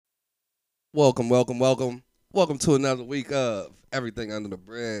Welcome, welcome, welcome. Welcome to another week of Everything Under the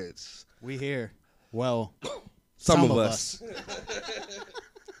Bridge. We here. Well, Some of us.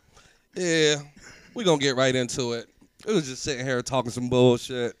 Yeah, we going to get right into it. We was just sitting here talking some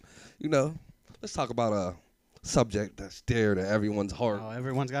bullshit. You know, let's talk about a subject that's dear to everyone's heart. Oh,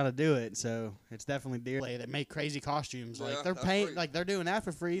 everyone's got to do it, so it's definitely dear. That make crazy costumes, Yeah, like they're that's paying, free. like they're doing that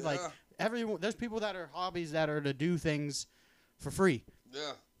for free. Yeah. Like there's people that are hobbies that are to do things for free.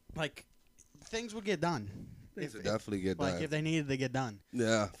 Yeah, Like things would get done. things would definitely get done. Like if they needed to get done.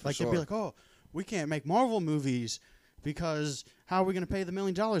 Yeah, for Like sure. they'd be like, oh, we can't make Marvel movies because how are we gonna pay the $1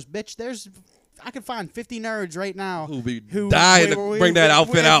 million, bitch? I could find 50 nerds right now who be who dying to bring that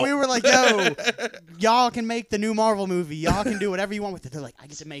outfit if out. we were like, yo, y'all can make the new Marvel movie. Y'all can do whatever you want with it. They're like, I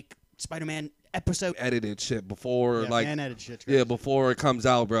get to make Spider-Man episode. Edited shit before, Yeah, like, man-edited shit. yeah, before it comes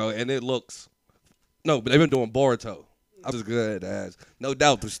out, bro, and it looks. No, but they've been doing Boruto. That's as good as. No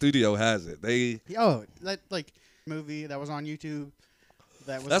doubt, the studio has it. Oh, that like movie that was on YouTube.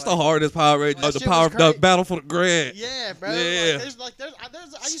 That was That's like, the hardest Power Rangers. That The shit power, was the crazy. battle for the grid. Yeah, bro. Yeah. There's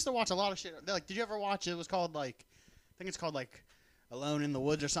I used to watch a lot of shit. Like, did you ever watch? It was called like, I think it's called like, Alone in the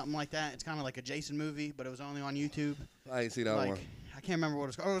Woods or something like that. It's kind of like a Jason movie, but it was only on YouTube. I ain't see that Like, one. I can't remember what it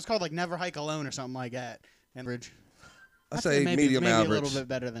was called. Oh, it was called like Never Hike Alone or something like that. Average. I I'd say medium maybe average. a little bit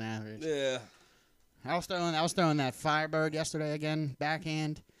better than average. Yeah. I was throwing that Firebird yesterday again,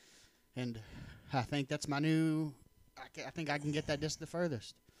 backhand, and I think that's my new. I think I can get that disc the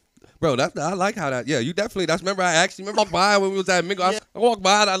furthest. Bro, I like how that. Yeah, you definitely. Remember I walked by when we was at Mingo. Yeah. I walked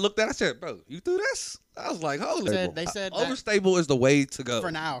by and I looked at. I said, "Bro, you do this?" I was like, "Holy!" They said that overstable is the way to go.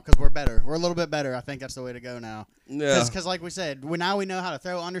 for now because we're better. We're a little bit better. I think that's the way to go now. Yeah. Because like we said, now we know how to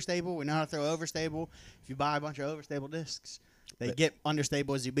throw understable. We know how to throw overstable. If you buy a bunch of overstable discs, they get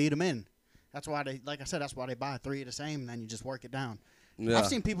understable as you beat them in. That's why they, like I said, that's why they buy 3 of the same, and then you just work it down. Yeah. I've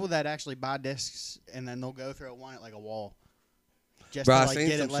seen people that actually buy discs and then they'll go throw one at like a wall, just Bro, to I like seen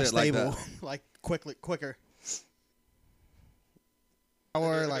get some it less shit like stable, that. like quicker.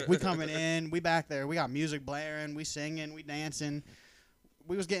 Or like we coming in, we back there, we got music blaring, we singing, we dancing.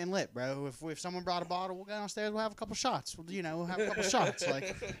 We was getting lit, bro. If someone brought a bottle, we'll go downstairs. We'll have a couple shots. We'll have a couple shots.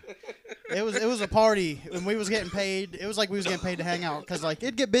 Like it was a party, and we was getting paid. It was like we was getting paid to hang out because like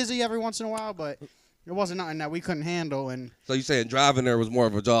it'd get busy every once in a while, but it wasn't nothing that we couldn't handle. And So you saying driving there was more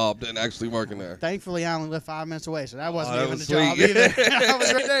of a job than actually working there? thankfully, I only lived 5 minutes away, so that wasn't that even was the job sweet. either. I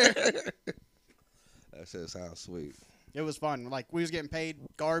was right there. That shit sounds sweet. It was fun. Like we was getting paid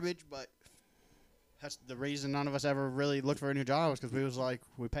garbage, but that's the reason none of us ever really looked for a new job was because we was like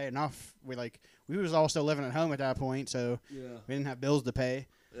we pay enough. We was all still living at home at that point, so Yeah. we didn't have bills to pay.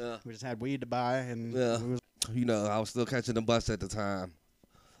 Yeah. We just had weed to buy, and Yeah. we was You know, I was still catching the bus at the time.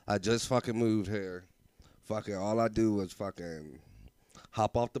 I just fucking moved here. Fucking all I do was fucking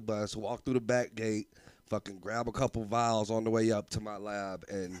hop off the bus, walk through the back gate, fucking grab a couple vials on the way up to my lab,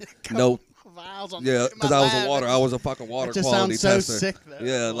 and no, vials on yeah, my because I was lab. a water, I was a fucking water It just quality sounds so tester. sick, though.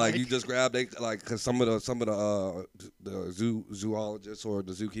 Yeah, like you just grab they like because some of the zoologists or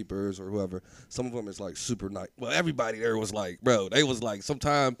the zookeepers or whoever, some of them is like super nice. Well, everybody there was like, bro, they was like,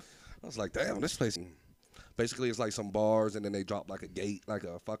 sometime I was like, damn, this place. Basically, it's like some bars, and then they drop like a gate, like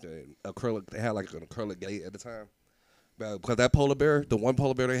a fucking acrylic. They had like an acrylic gate at the time, bro. Because that polar bear, the one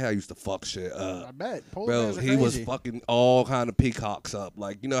polar bear they had, used to fuck shit up. I bet. Polar Bro, bears are he was crazy. fucking all kind of peacocks up.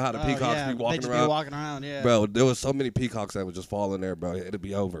 Like, you know how the Oh, peacocks yeah, be they walking just around? Be walking around, yeah. Bro, there was so many peacocks that would just fall in there, bro. It'd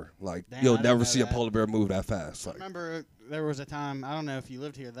be over. Like, Damn, I you'll didn't never know see a that. polar bear move that fast. I Like, remember there was a time, I don't know if you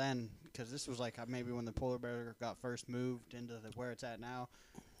lived here then, because this was like maybe when the polar bear got first moved into where it's at now.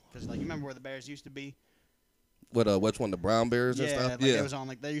 Because like you remember where the bears used to be? which one, the brown bears and Yeah, stuff? like Yeah, it was on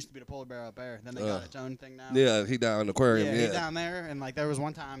like there used to be the polar bear up there. Then they got its own thing now. yeah, he down in the aquarium. Yeah, Yeah. he's down there, and like there was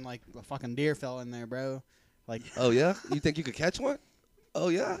one time like a fucking deer fell in there, bro. Like Oh yeah, you think you could catch one? Oh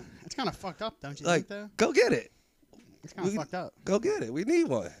yeah, it's kind of fucked up, don't you like think? Though go get it. it's kind of we- fucked up. Go get it. We need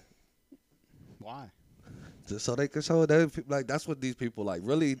one. Why? Just so they can show that like that's what these people like.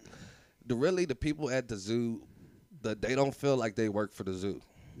 Really, the people at the zoo, they don't feel like they work for the zoo.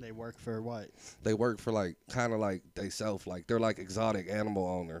 They work for what? They work for like kind of like they self like they're like exotic animal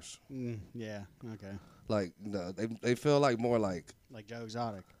owners. Yeah. Okay. Like they feel like more like Like Joe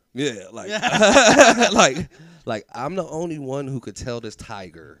Exotic. yeah like like I'm the only one who could tell this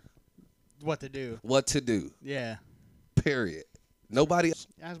tiger What to do? what to do. Yeah. Period. Nobody else.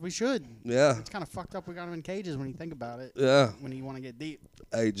 As we should. Yeah. It's kind of fucked up. We got them in cages when you think about it. Yeah. When you want to get deep.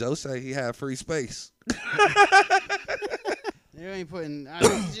 Hey, Joe say he had free space. You ain't putting.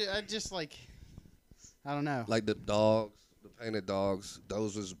 I just like. I don't know. Like the dogs, the painted dogs,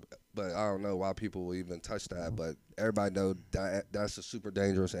 those was, but I don't know why people will even touch that. But everybody know that's a super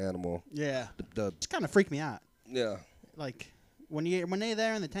dangerous animal. Yeah. The It's kind of freaked me out. yeah. Like when they're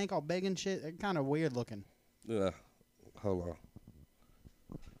there in the tank all big and shit, they're kind of weird looking. Yeah. Hold on.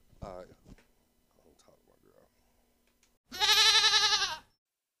 All right. I'm talking to my girl.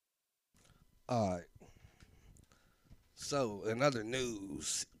 All right. So, in other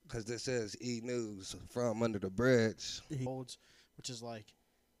news, because this says E! News from under the bridge. Golds, which is like,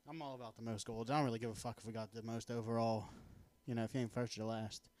 I'm all about the most golds. I don't really give a fuck if we got the most overall. You know, if you ain't first, you're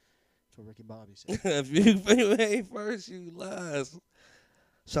last. That's what Ricky Bobby said. If you ain't first, you last.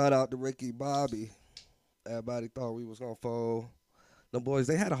 Shout out to Ricky Bobby. Everybody thought we was going to fold. The boys,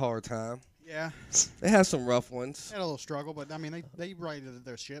 they had a hard time. Yeah. They had some rough ones. They had a little struggle, but I mean, they righted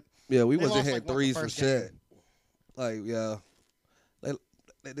their ship. Yeah, we They wasn't lost, hitting like, what, the threes for first shit. game? Like, yeah.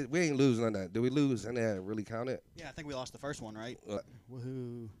 We ain't losing on that. Did we lose? And that really counted? Yeah, I think we lost the first one, right? What?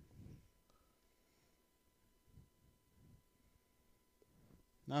 Woohoo.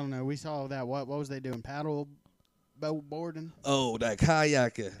 I don't know. We saw that. What was they doing? Paddle boarding? Oh, that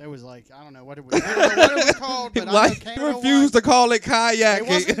kayaking. It was like, I don't know what it was. I don't know what it was called, but I Why know you Canada refused to call it kayaking? It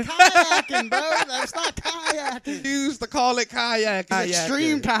wasn't kayaking, bro. That's not kayaking. Refused to call it kayaking.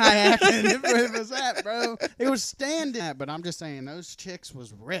 Extreme kayaking. It was that, bro. It was standing. But I'm just saying, those chicks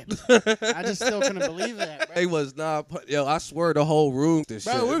was ripped. I just still couldn't believe that, bro. They was not. Yo, I swear the whole room this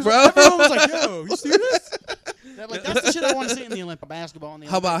shit. Everyone was like, yo, you see this? That's the shit I want to see in the Olympic basketball. In the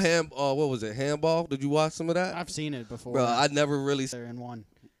How about Olympics. what was it? Handball? Did you watch some of that? I've seen it before. Bro, I never really. There in one.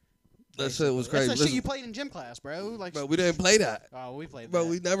 That shit was crazy. That's the shit you played in gym class, bro. Like, Bro, we didn't play that. oh, we played. Bro, that.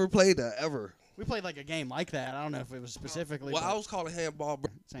 we never played that ever. We played like a game like that. I don't know if it was specifically. Well, but I was calling handball.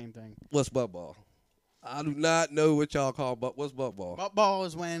 Bro. same thing. What's butt ball? I do not know what y'all call but what's butt ball? Butt ball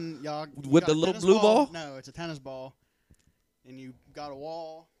is when y'all With got the a little tennis blue ball? No, it's a tennis ball, and you got a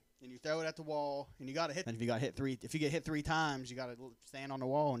wall, and you throw it at the wall, and you got to hit. And if you get hit three times, you got to stand on the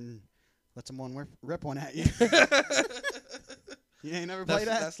wall and let someone rip one at you. You ain't never played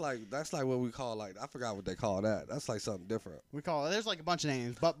that? That's like what we call I forgot what they call that. That's like something different. We call it. There's like a bunch of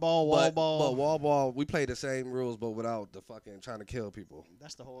names: butt ball, wall ball. But wall ball, we play the same rules, but without the fucking trying to kill people.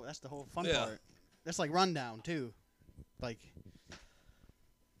 That's the whole fun Yeah. part. That's like rundown too, like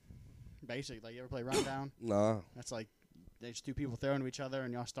basically. Like you ever play rundown? Nah. That's like there's two people throwing to each other,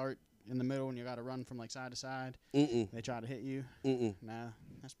 and y'all start in the middle, and you got to run from like side to side. They try to hit you. Nah,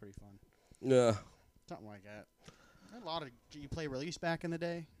 that's pretty fun. Yeah. Something like that. A lot of you play release back in the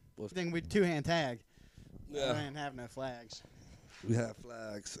day. What's- I think we 2-hand tag. Yeah. We didn't have no flags. We had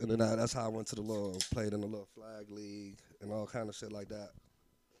flags, and then that's how I went to played in the little flag league and all kind of shit like that.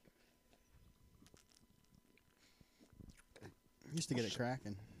 Used to get it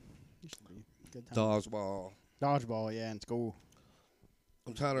cracking. Used to be good time. Dodgeball. Dodgeball, yeah, in school.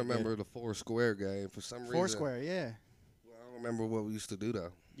 I'm trying to remember the Foursquare game for some reason. Foursquare, yeah. Well, I don't remember what we used to do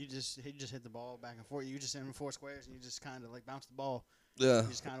though. He just hit the ball back and forth. You just in four squares and you just kind of like bounce the ball. Yeah. You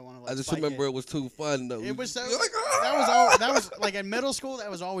just kind of want to like. I just spike remember it was too fun though. It was so. You're like, That was like in middle school. That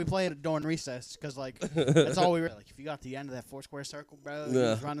was all we played during recess because like that's all we were like. If you got to the end of that four square circle, bro, you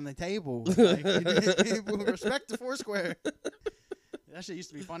was running the table. Like, respect the four square. That shit used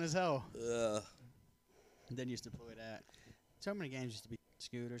to be fun as hell. Yeah. And then used to play that. So many games used to be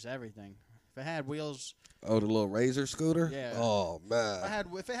scooters, everything. If it had wheels, Oh, the little Razor scooter? Yeah. Oh, man.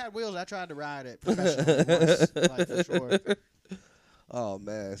 if it had wheels, I tried to ride it professionally once, like for sure. Oh,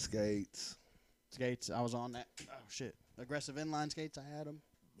 man, skates. Skates, I was on that. Oh shit, aggressive inline skates, I had them.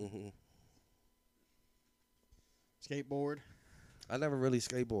 Hmm. Skateboard, I never really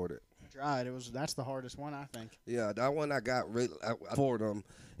skateboarded. tried. That's the hardest one, I think. Yeah, that one I got for them,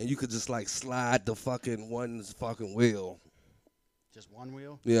 and you could just like slide the fucking one's fucking wheel. Just one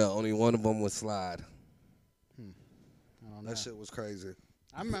wheel. Yeah, only one of them would slide. I don't know. That shit was crazy.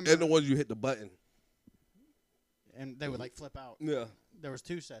 I remember, And the ones you hit the button. and they would like flip out. Yeah. There was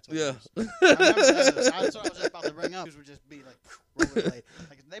two sets. Of Yeah. those. I remember those. That's what I was just about to bring up. Those would just be like rollerblade.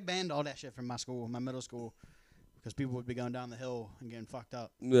 Like they banned all that shit from my school, my middle school, because people would be going down the hill and getting fucked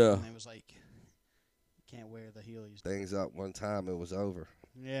up. Yeah. And it was like, you can't wear the heelys. Things up one time, it was over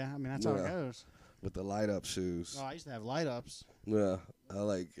Yeah, I mean that's how it Yeah. goes. with the light up shoes. Oh, I used to have light ups. Yeah. I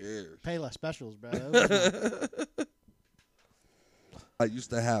like it. Payless specials, bro. Those was I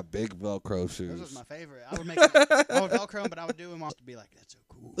used to have big Velcro those shoes. was my favorite. I would Velcro them, but I would do them all to be like, that's so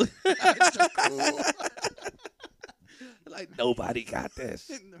cool. That's so cool. Like nobody got this.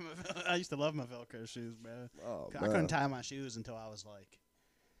 I used to love my Velcro shoes, bro. Oh, I man. couldn't tie my shoes until I was like,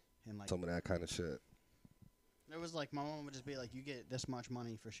 in like. Some of that kind of shit. It was like my mom would just be like, you get this much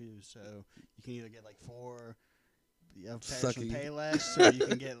money for shoes, so you can either get like 4 pairs from Sucky. Payless, or you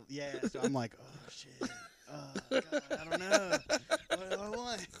can get So I'm like, oh shit. God, I don't know. What do I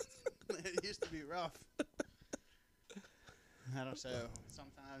want? It used to be rough. I don't know.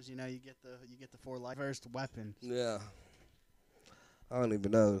 Sometimes you get the for life first weapon. Yeah. I don't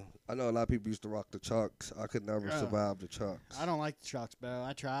even know. I know a lot of people used to rock the Chucks. I could never survive the Chucks. I don't like the Chucks, bro.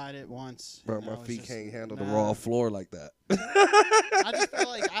 I tried it once. Bro, my feet can't handle the nah. raw floor like that. I just feel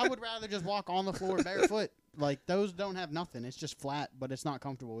like I would rather just walk on the floor barefoot. Like, those don't have nothing. It's just flat, but it's not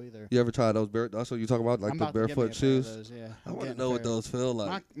comfortable either. You ever tried those that's what you talking about, like I'm the about to get me a barefoot pair of shoes? those, yeah. I want to know what those feel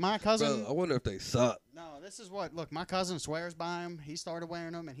like. My cousin. Bro, I wonder if they suck. No, this is what. Look, my cousin swears by them. He started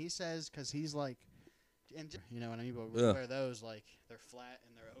wearing them, and he says because he's like, you know what I mean. But we wear those like they're flat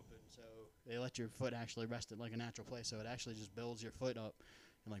and they're open, so they let your foot actually rest in like a natural place. So it actually just builds your foot up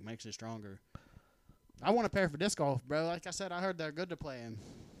and like makes it stronger. I want a pair for disc golf, bro. Like I said, I heard they're good to play in.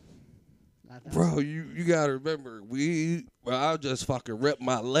 Bro, you gotta remember, I just fucking ripped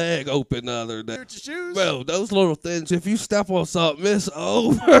my leg open the other day. Your shoes? Bro, those little things, if you step on something, it's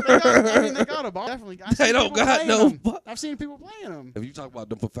over. They got a ball. Definitely. They don't got no. I've seen people playing them. If you talk about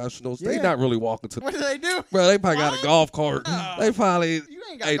the professionals, they not really walking to. What do they do? Bro, they probably got a golf cart. No. They probably. You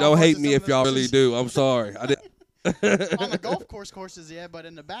ain't got Hey, golf don't hate courses me in if y'all the- really do. I'm sorry. I did. On the golf courses, yeah, but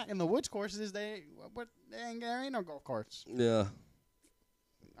in the woods courses, there ain't no golf carts. Yeah.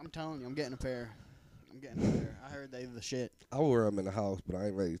 I'm telling you, I'm getting a pair. I heard they the shit. I wear them in the house, but I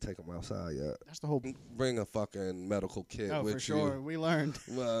ain't ready to take them outside yet. That's the whole. Bring a fucking medical kit Oh, with for sure. you. We learned.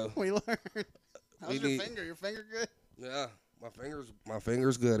 Well, We learned. How's we your need- finger? Your finger good? yeah, my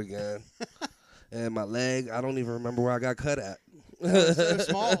finger's good again. And my leg, I don't even remember where I got cut at. It's so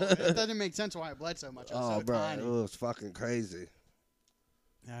small. It doesn't make sense why it bled so much. It was so bro, tiny. it was fucking crazy.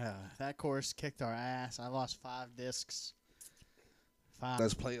 That course kicked our ass. I lost 5 discs. 5.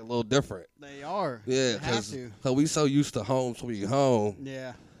 Let's play a little different. They are. Yeah, They have to. because we so used to home sweet home.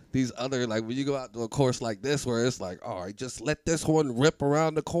 Yeah. These other, like, when you go out to a course like this where it's like, all right, just let this one rip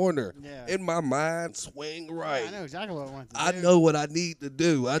around the corner. Yeah. In my mind, swing right. I know exactly what I want to do. I know what I need to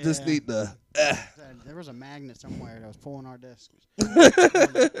do. I just Yeah. need to. There was a magnet somewhere that was pulling our discs. Bro,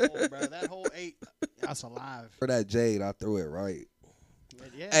 that whole 8, that's alive. For that jade, I threw it right.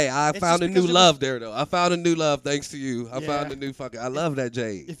 Yeah. Hey, I It's found a just new because it love there, though. I found a new love thanks to you. I found Yeah. a new fucking. I love that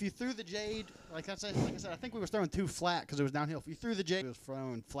jade. If you threw the jade, like I said, I think we were throwing too flat because it was downhill. If you threw the jade, it was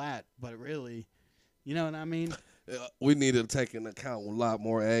thrown flat, but really, you know what I mean? We need to take into account a lot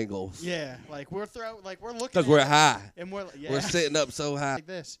more angles. Yeah, like we're looking Because we're high. and we're We're sitting up so high. like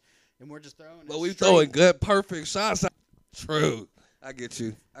this, and we're just throwing. But we throwing good, perfect shots. True. I get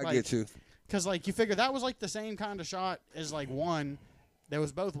you. I get you. Because like you figure that was like the same kind of shot as like one. That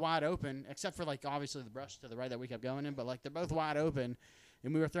was both wide open, except for like obviously the brush to the right that we kept going in. But like they're both wide open,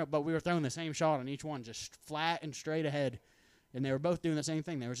 and we were throwing the same shot on each one, just flat and straight ahead. And they were both doing the same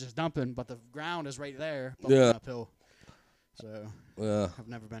thing. They were just dumping, but the ground is right there, bumping uphill. So Yeah. I've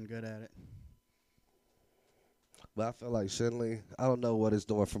never been good at it. But I feel like Shinley, I don't know what it's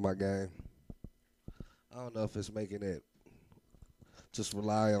doing for my game. I don't know if it's making it just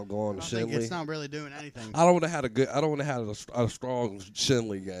rely on going to I think Shinley. it's not really doing anything. I don't want to have a strong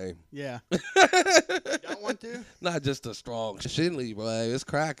Shinley game. Yeah. You don't want to? Not just a strong Shinley, boy. It's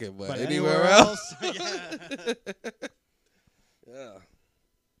cracking, but anywhere else? Yeah. Yeah.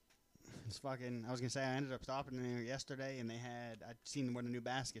 It's fucking. I was gonna say I ended up stopping there yesterday, and I'd seen where the new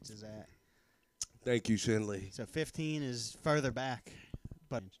baskets is at. Thank you, Shinley. So 15 is further back,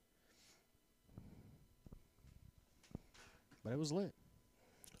 but it was lit.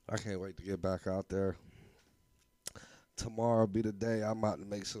 I can't wait to get back out there. Tomorrow be the day I'm about to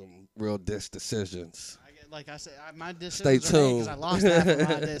make some real disc decisions. Like I said, my decisions Stay tuned. because I lost half of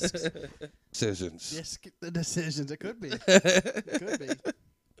my discs. Decisions. The decisions. It could be. It could be.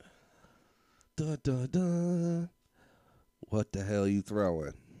 Dun, dun, dun. What the hell you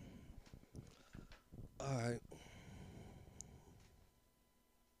throwing? All right.